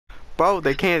Bro,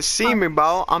 they can't see me,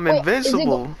 bro. I'm Wait,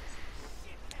 invincible.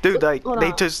 Dude, like, Hold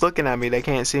they on. just looking at me. They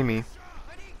can't see me.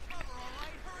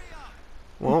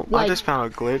 Well, I Like, just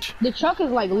found a glitch. the truck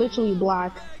is like literally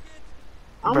black.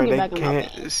 I'm Bro, gonna they get back in my van.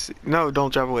 can't see. No,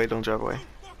 don't drive away. Don't drive away.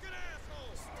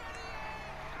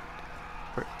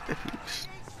 Bro, if you...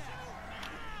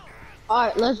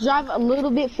 Alright, let's drive a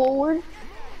little bit forward.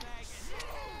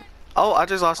 Oh, I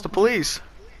just lost the police.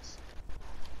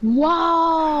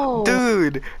 Wow!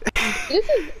 Dude. This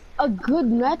is a good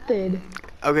method.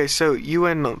 Okay, so you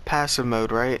in passive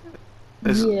mode, right?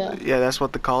 Yeah. Yeah, that's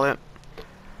what they call it.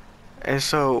 And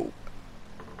so,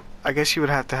 I guess you would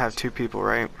have to have two people,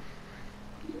 right?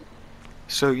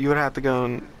 So you would have to go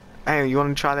and... Hey, you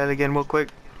want to try that again real quick?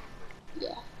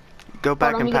 Yeah. Go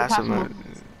back in passive mode.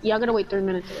 Yeah, I gotta wait 3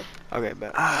 minutes. Okay,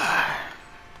 bet.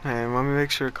 Hey, let me make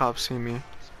sure cops see me.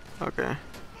 Okay.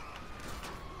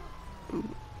 Ooh.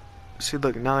 See,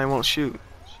 look, now they won't shoot.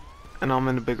 And I'm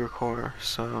in a bigger car,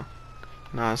 so... You know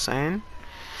what I'm saying?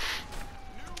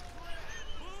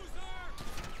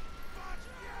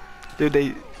 Dude,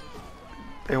 they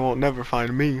won't never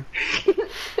find me.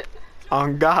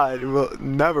 On God, will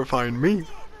never find me.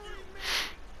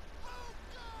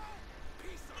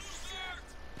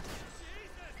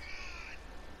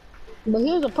 But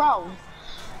here's the problem.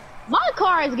 My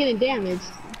car is getting damaged.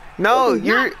 No,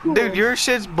 cool. dude, your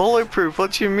shit's bulletproof.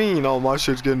 What you mean? Oh, my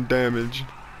shit's getting damaged.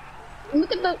 Look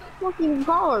at the fucking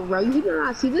car, bro. You do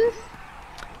not see this?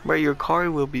 Bro, your car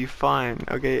will be fine.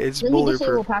 Okay, it's Let me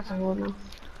disable bulletproof. passive mode now.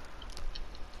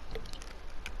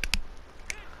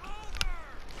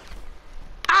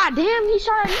 Ah, damn, he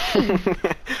shot at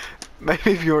me.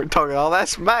 Maybe if you weren't talking all that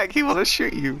smack, he wanna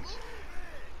shoot you.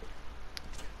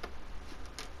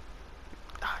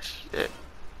 Ah, shit.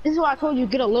 This is why I told you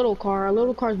get a little car. A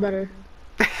little car's better.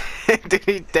 Dude,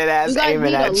 he dead ass You guys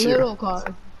aiming need at a you. little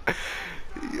car.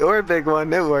 Or a big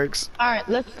one, it works. All right,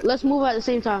 let's move at the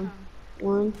same time.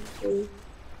 1, 2.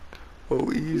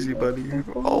 Oh, easy, buddy.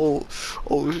 Oh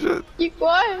shit. Keep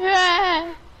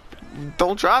going.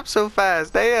 Don't drive so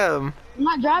fast, damn. I'm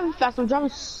not driving fast. I'm driving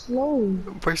slow.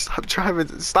 Bro, stop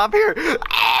driving. Stop here.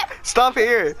 Stop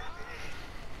here.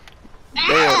 Damn.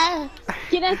 Ah!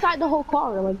 Get inside the whole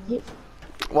car. Like, get.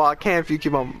 Well, I can't if you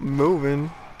keep on moving.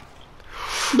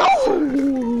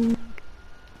 No!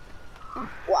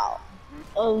 Wow.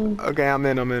 Okay, I'm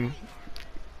in.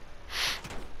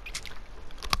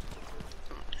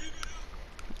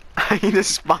 You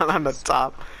just spawn on the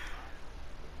top.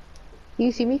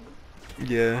 You see me?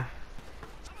 Yeah.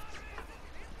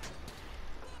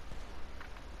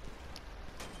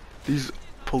 These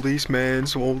policemen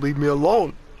won't leave me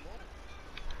alone.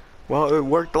 Well, it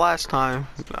worked last time.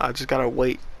 I just gotta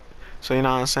wait. So you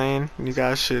know what I'm saying? You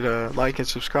guys should like and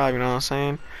subscribe, you know what I'm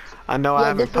saying? I know I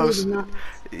haven't posted.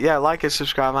 Yeah, like and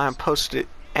subscribe. I haven't posted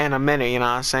in a minute, you know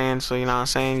what I'm saying? So you know what I'm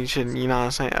saying? You shouldn't, you know what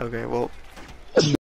I'm saying? Okay, well.